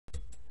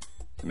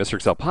The Mr.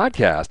 Excel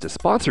podcast is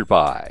sponsored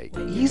by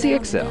Easy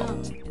Excel.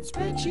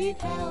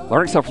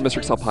 Learning Excel from Mr.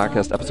 Excel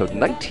podcast, episode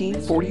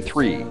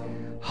 1943,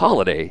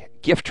 Holiday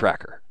Gift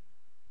Tracker.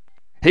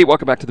 Hey,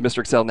 welcome back to the Mr.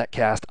 Excel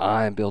Netcast.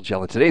 I'm Bill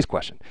Jelen. Today's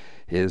question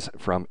is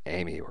from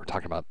Amy. We're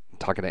talking to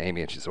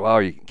Amy, and she said, well,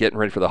 are you getting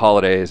ready for the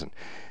holidays? And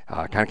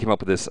kind of came up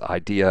with this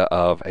idea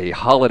of a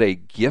holiday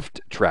gift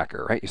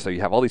tracker, right? So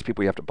you have all these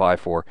people you have to buy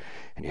for,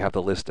 and you have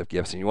the list of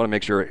gifts, and you want to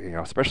make sure,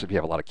 especially if you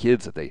have a lot of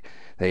kids, that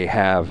they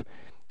have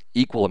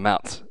equal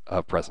amounts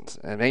of presents.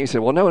 And Amy said,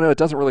 well, no, it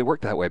doesn't really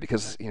work that way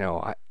because,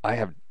 I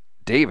have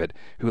David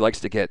who likes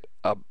to get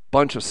a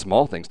bunch of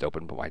small things to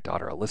open, but my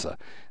daughter, Alyssa,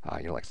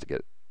 likes to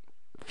get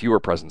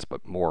fewer presents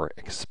but more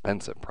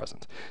expensive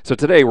presents. So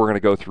today we're going to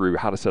go through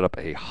how to set up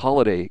a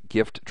holiday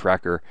gift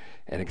tracker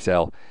in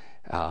Excel.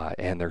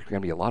 And there's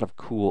going to be a lot of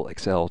cool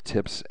Excel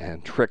tips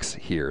and tricks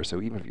here.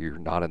 So even if you're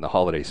not in the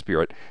holiday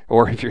spirit,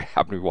 or if you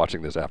happen to be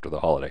watching this after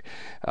the holiday,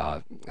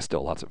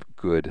 still lots of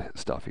good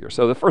stuff here.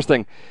 So the first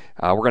thing,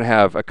 we're going to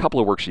have a couple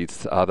of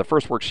worksheets. The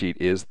first worksheet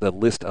is the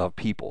list of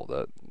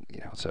people.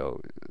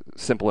 So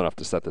simple enough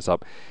to set this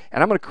up.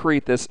 And I'm going to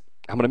create this.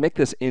 I'm going to make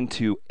this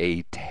into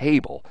a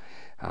table.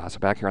 So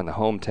back here on the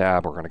Home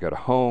tab, we're going to go to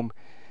Home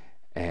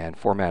and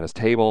Format as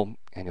Table.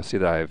 And you'll see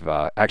that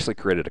I've actually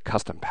created a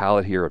custom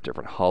palette here of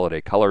different holiday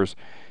colors.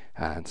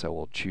 And so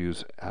we'll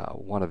choose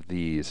one of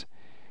these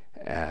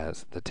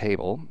as the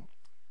table.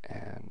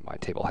 And my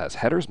table has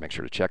headers. Make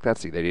sure to check that.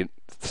 See,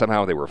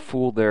 somehow they were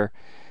fooled there.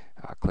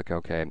 Click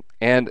OK.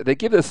 And they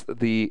give this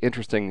the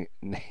interesting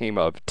name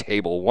of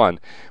Table 1,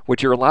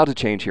 which you're allowed to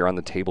change here on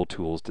the Table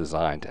Tools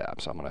Design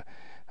tab. So I'm going to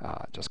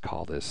just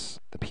call this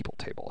the People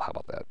Table. How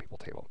about that, People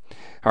Table?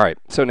 All right,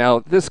 so now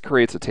this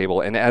creates a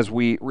table, and as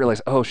we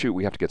realize, oh shoot,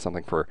 we have to get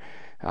something for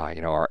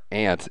our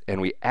aunt,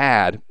 and we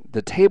add,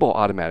 the table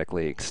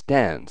automatically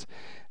extends.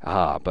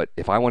 But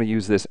if I want to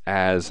use this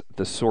as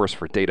the source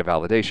for data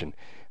validation,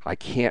 I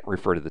can't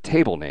refer to the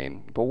table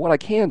name. But what I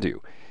can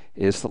do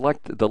is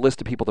select the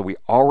list of people that we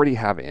already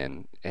have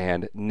in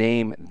and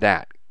name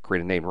that,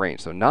 create a name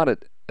range. So not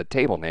a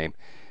table name,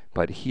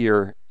 but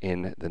here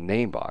in the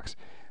name box,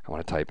 I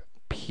want to type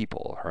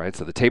people. All right,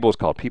 so the table is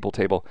called People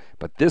Table,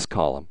 but this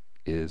column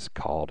is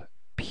called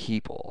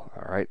People.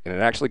 All right, and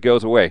it actually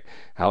goes away.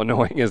 How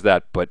annoying is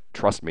that? But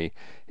trust me,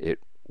 it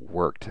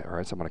worked. All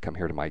right, so I'm going to come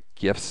here to my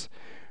Gifts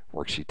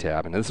worksheet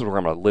tab, and this is where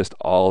I'm going to list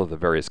all of the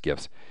various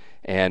gifts.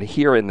 And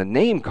here in the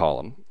name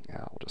column,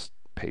 we'll just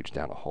page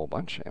down a whole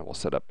bunch, and we'll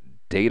set up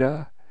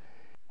data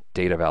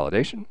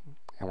validation, and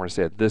we're going to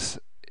say that this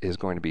is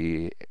going to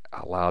be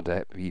allowed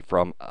to be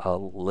from a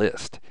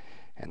list,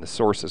 and the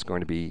source is going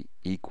to be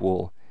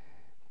equal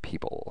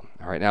people.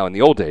 All right, now in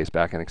the old days,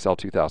 back in Excel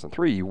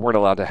 2003, you weren't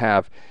allowed to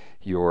have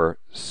your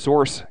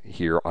source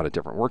here on a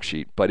different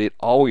worksheet, but it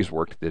always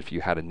worked that if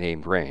you had a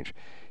named range,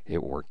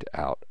 it worked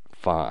out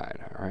fine.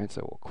 All right,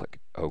 so we'll click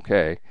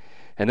OK.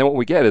 And then what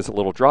we get is a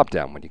little drop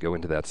down. When you go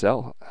into that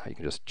cell, you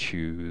can just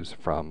choose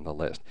from the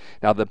list.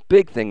 Now the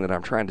big thing that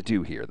I'm trying to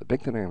do here,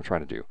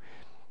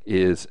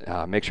 is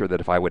make sure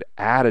that if I would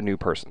add a new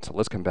person, so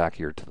let's come back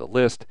here to the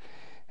list,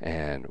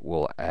 and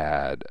we'll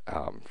add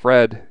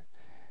Fred,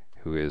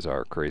 who is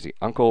our crazy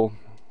uncle.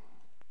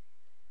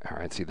 All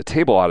right, see, the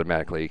table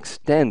automatically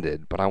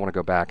extended, but I want to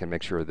go back and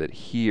make sure that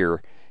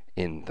here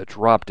in the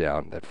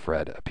drop-down that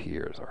Fred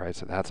appears. All right,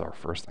 so that's our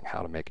first thing,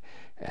 how to make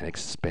an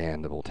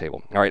expandable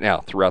table. All right, now,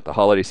 throughout the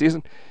holiday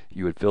season,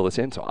 you would fill this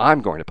in, so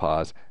I'm going to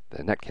pause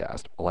the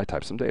netcast while I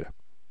type some data.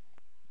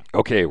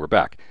 Okay, we're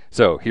back.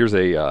 So here's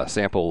a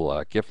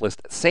sample gift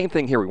list. Same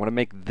thing here. We want to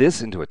make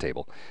this into a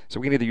table. So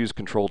we can either use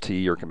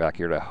Control-T or come back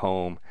here to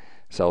Home,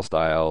 Cell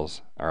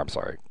Styles,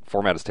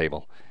 Format as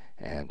Table,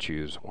 and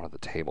choose one of the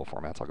table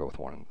formats. I'll go with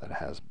one that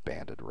has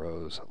banded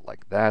rows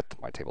like that.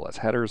 My table has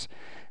headers.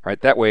 All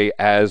right, that way,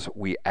 as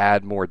we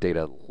add more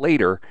data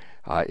later,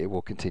 it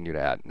will continue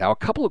to add. Now, a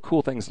couple of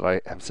cool things that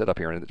I have set up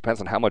here, and it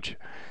depends on how much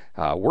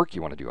work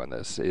you want to do on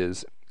this,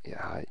 is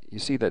you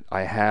see that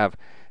I have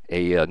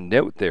a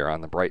note there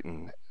on the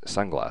Brighton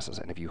sunglasses,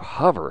 and if you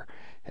hover,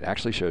 it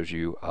actually shows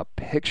you a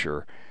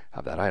picture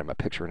of that item, a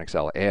picture in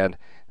Excel, and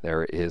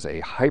there is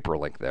a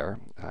hyperlink there.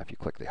 If you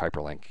click the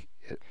hyperlink,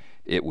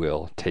 it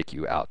will take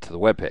you out to the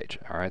web page.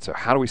 All right, so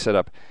how do we set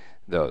up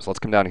those? Let's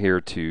come down here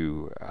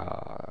to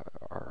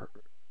our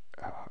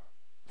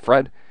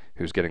Fred,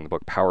 who's getting the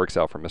book Power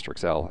Excel from Mr.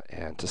 Excel,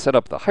 and to set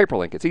up the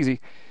hyperlink, it's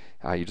easy.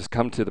 You just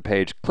come to the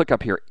page, click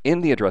up here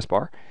in the address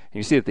bar, and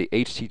you see that the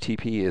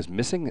HTTP is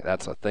missing.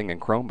 That's a thing in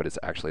Chrome, but it's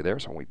actually there.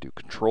 So when we do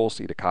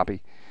Control-C to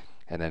copy,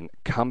 and then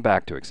come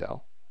back to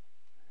Excel.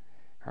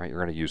 All right, you're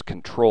going to use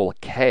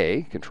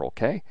Control-K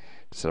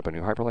to set up a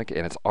new hyperlink,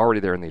 and it's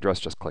already there in the address.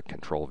 Just click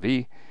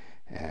Control-V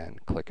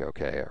and click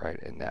OK. All right,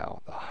 and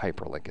now the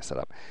hyperlink is set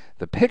up.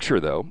 The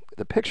picture, though,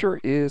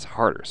 is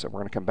harder. So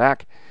we're going to come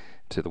back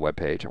to the web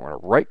page, and we're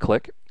going to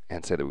right-click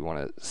and say that we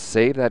want to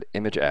save that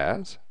image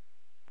as,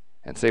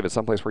 and save it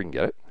someplace where you can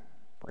get it.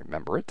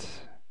 Remember it.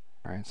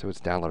 All right, so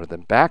it's downloaded.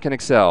 Then back in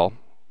Excel,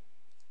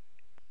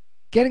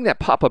 getting that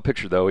pop-up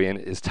picture, though, in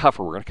is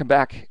tougher. We're going to come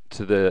back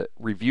to the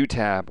Review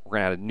tab. We're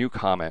going to add a new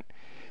comment.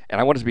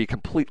 And I want it to be a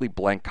completely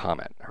blank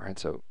comment. All right,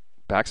 so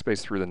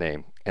backspace through the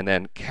name, and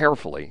then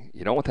carefully,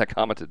 you don't want that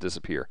comment to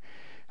disappear.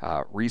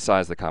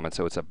 Resize the comment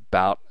so it's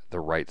about the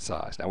right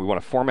size. Now we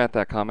want to format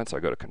that comment, so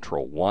I go to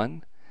Control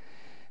 1.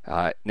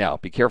 Now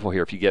be careful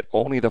here. If you get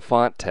only the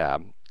font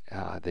tab,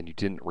 then you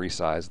didn't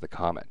resize the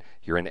comment.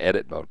 You're in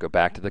edit mode. Go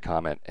back to the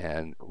comment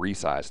and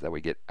resize. That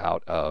we get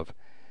out of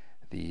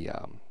the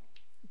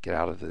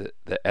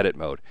edit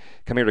mode.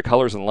 Come here to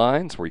colors and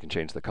lines where you can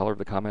change the color of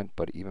the comment,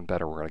 but even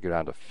better, we're going to go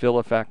down to fill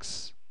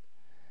effects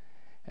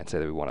and say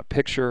that we want a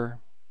picture.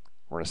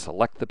 We're going to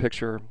select the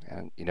picture,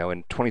 and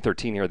in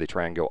 2013 here they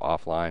try and go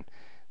offline.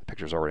 The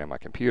picture's already on my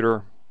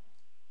computer.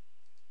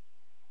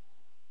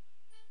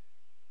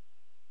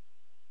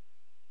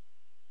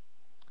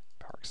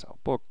 Excel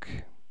book.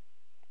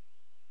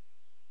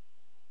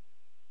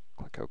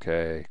 Click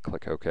OK,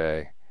 click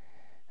OK.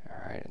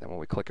 All right, and then when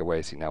we click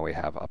away, see now we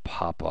have a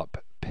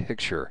pop-up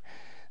picture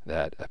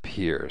that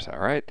appears. All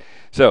right,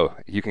 so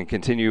you can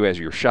continue as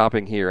you're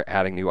shopping here,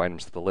 adding new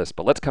items to the list.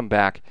 But let's come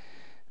back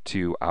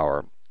to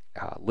our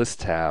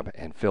list tab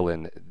and fill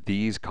in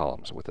these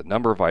columns with the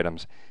number of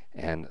items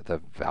and the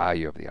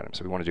value of the item.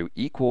 So we want to do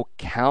equal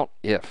count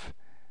if.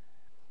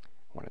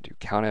 I want to do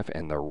count if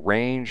and the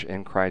range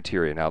and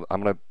criteria. Now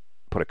I'm going to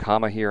put a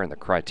comma here, and the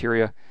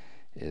criteria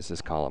is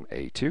this column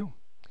A2.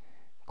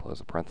 Close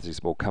the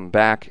parentheses. We'll come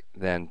back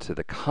then to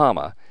the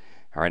comma.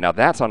 All right, now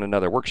that's on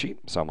another worksheet,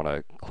 so I'm going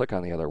to click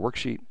on the other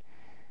worksheet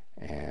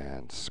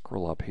and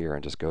scroll up here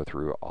and just go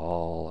through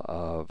all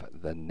of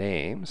the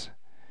names.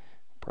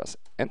 Press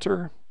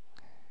Enter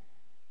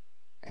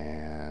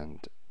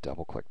and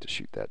double click to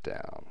shoot that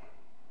down.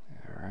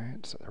 All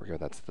right, so there we go.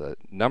 That's the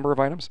number of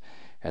items.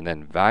 And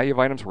then value of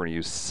items, we're going to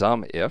use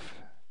sum if.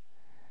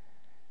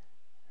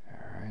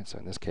 So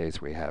in this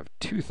case, we have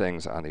two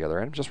things on the other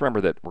end. Just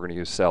remember that we're going to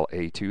use cell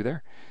A2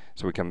 there.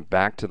 So we come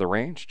back to the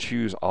range,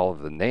 choose all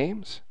of the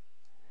names,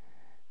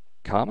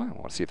 comma. I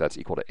want to see if that's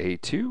equal to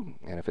A2.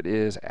 And if it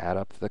is, add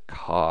up the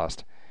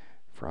cost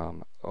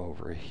from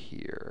over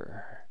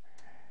here.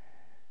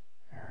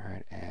 All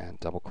right, and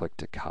double click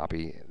to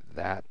copy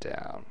that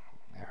down.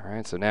 All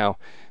right, so now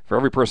for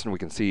every person we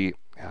can see,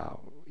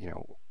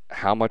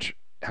 how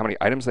many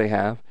items they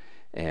have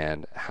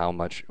and how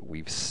much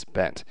we've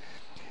spent.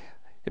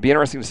 It'd be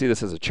interesting to see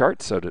this as a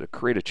chart. So to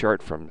create a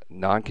chart from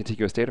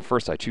non-contiguous data,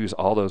 first I choose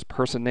all those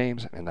person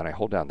names, and then I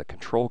hold down the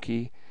Control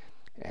key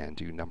and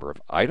do number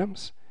of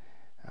items.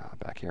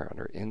 Back here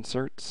under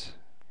Inserts,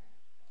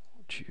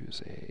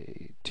 choose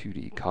a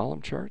 2D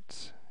column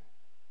charts.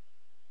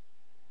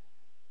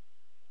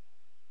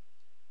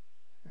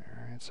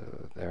 All right,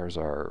 so there's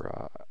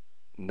our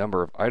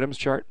number of items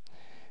chart.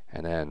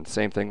 And then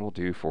same thing we'll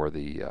do for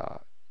the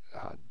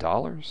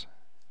dollars.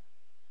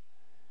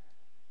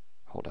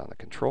 Hold down the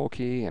Control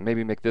key and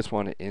maybe make this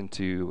one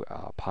into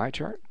a pie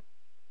chart.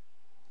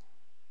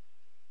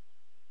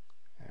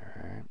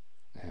 All right,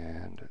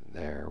 and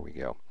there we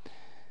go.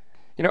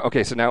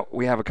 Okay, so now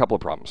we have a couple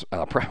of problems.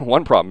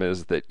 One problem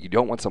is that you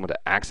don't want someone to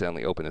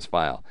accidentally open this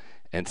file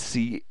and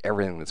see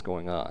everything that's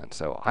going on.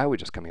 So I would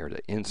just come here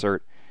to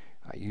Insert,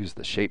 use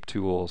the Shape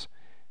tools,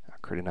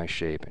 create a nice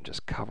shape, and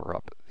just cover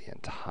up the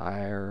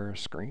entire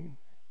screen.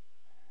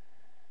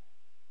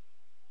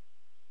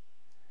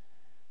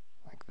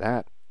 Like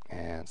that.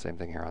 And same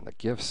thing here on the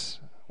GIFs.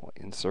 We'll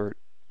insert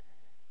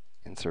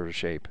a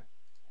shape.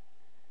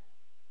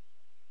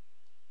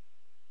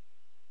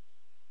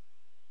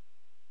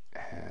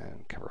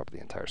 And cover up the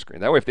entire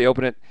screen. That way if they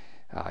open it,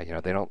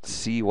 they don't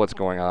see what's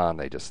going on.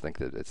 They just think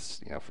that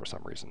it's, for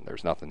some reason,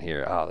 there's nothing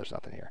here. Oh, there's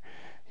nothing here.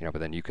 But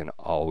then you can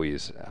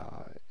always,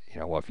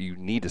 if you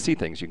need to see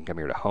things, you can come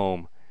here to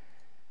Home,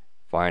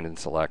 Find and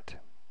Select.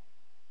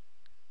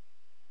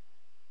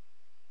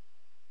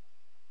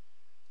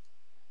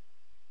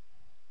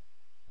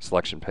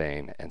 Selection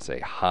pane and say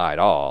hide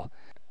all.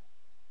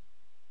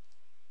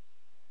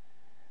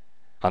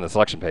 On the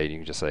selection pane, you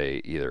can just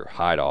say either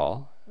hide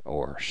all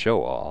or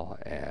show all,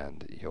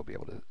 and you'll be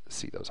able to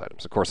see those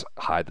items. Of course,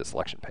 hide the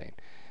selection pane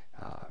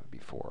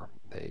before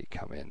they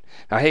come in.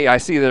 Now, hey, I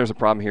see there's a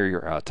problem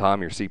here.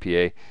 Tom, your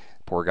CPA,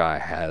 poor guy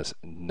has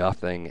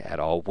nothing at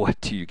all.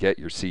 What do you get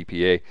your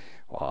CPA?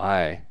 Well,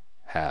 I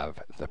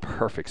have the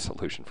perfect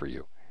solution for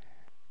you.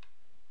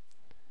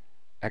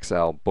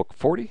 Excel Book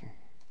 40.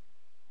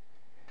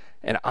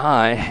 And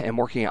I am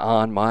working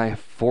on my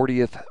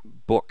 40th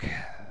book,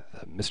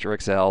 the Mr.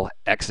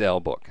 Excel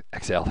book.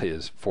 Excel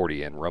is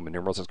 40 in Roman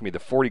numerals. It's going to be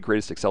the 40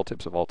 greatest Excel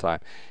tips of all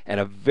time. And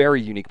a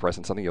very unique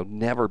present, something you'll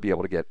never be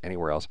able to get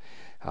anywhere else,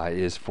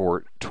 is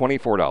for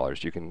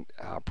 $24. You can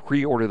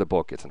pre-order the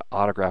book. It's an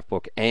autograph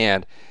book,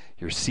 and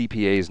your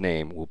CPA's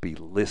name will be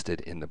listed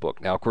in the book.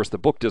 Now, of course, the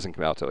book doesn't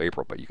come out till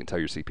April, but you can tell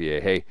your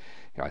CPA, hey,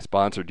 I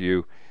sponsored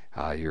you.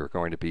 You're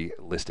going to be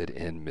listed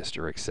in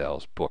Mr.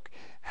 Excel's book.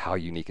 How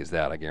unique is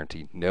that? I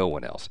guarantee no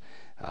one else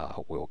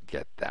will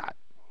get that.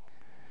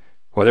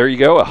 Well, there you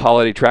go, a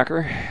holiday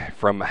tracker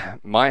from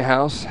my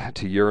house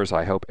to yours.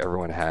 I hope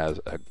everyone has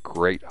a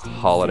great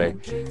holiday.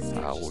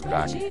 We'll be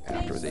back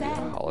after the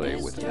holiday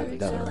with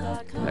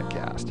another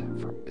netcast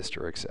from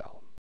Mr. Excel.